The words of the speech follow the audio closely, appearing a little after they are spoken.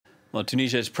Well,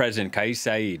 Tunisia's President Kais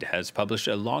Saied has published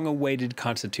a long-awaited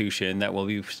constitution that will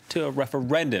be to a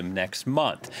referendum next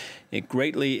month. It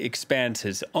greatly expands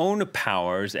his own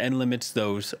powers and limits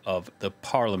those of the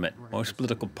parliament. Most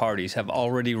political parties have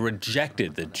already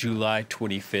rejected the July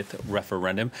 25th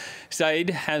referendum. Saeid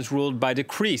has ruled by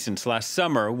decree since last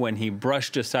summer when he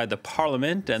brushed aside the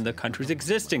parliament and the country's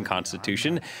existing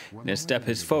constitution in a step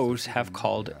his foes have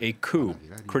called a coup.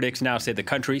 Critics now say the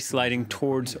country sliding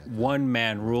towards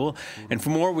one-man rule. And for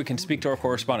more, we can speak to our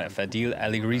correspondent, Fadil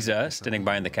Aliriza, standing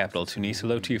by in the capital, Tunis.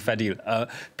 Hello to you, Fadil.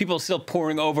 People still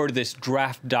poring over this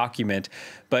draft document,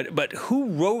 but who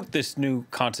wrote this new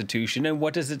constitution and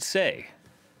what does it say?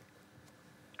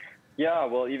 Yeah,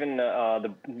 well, even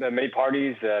the many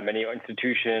parties, many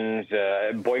institutions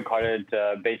boycotted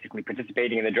basically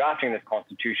participating in the drafting of this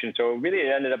constitution. So really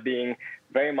it ended up being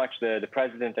very much the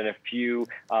president and a few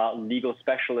legal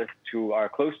specialists who are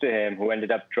close to him who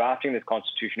ended up drafting this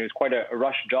constitution. It was quite a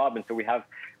rush job, and so we have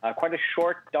quite a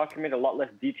short document, a lot less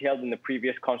detailed than the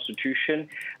previous constitution.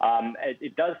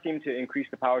 It does seem to increase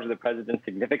the powers of the president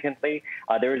significantly.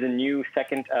 There is a new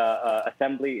second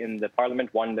assembly in the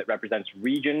parliament, one that represents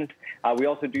regions. We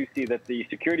also do see that the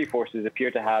security forces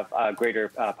appear to have greater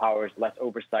powers, less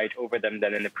oversight over them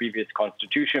than in the previous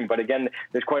constitution. But again,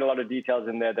 there's quite a lot of details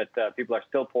in there that people are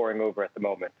still poring over at the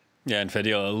moment. Yeah, and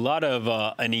Fadil, a lot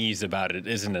of unease about it,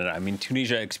 isn't it? I mean,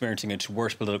 Tunisia experiencing its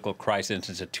worst political crisis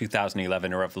since the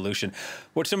 2011 revolution.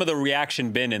 What's some of the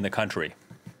reaction been in the country?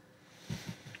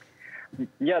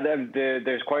 Yeah,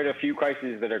 there's quite a few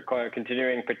crises that are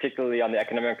continuing, particularly on the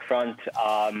economic front.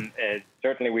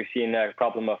 Certainly, we've seen a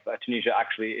problem of Tunisia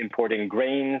actually importing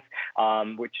grains,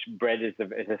 which bread is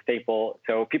a staple.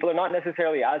 So people are not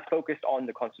necessarily as focused on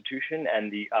the constitution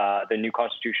and the new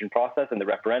constitution process and the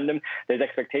referendum. There's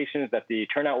expectations that the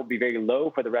turnout will be very low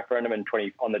for the referendum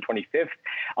on the 25th.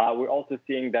 We're also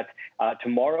seeing that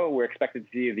tomorrow we're expected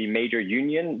to see the major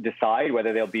union decide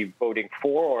whether they'll be voting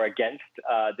for or against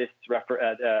this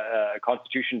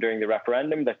constitution during the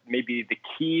referendum. That may be the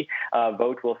key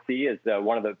vote we'll see as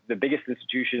one of the biggest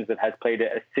institutions that has played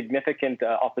a significant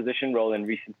opposition role in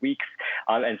recent weeks,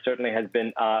 and certainly has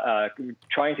been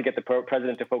trying to get the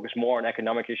president to focus more on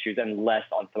economic issues and less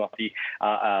on some of the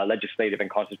legislative and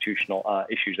constitutional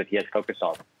issues that he has focused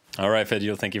on. All right,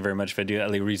 Fadil, thank you very much. Fadil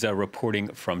Aliriza reporting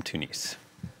from Tunis.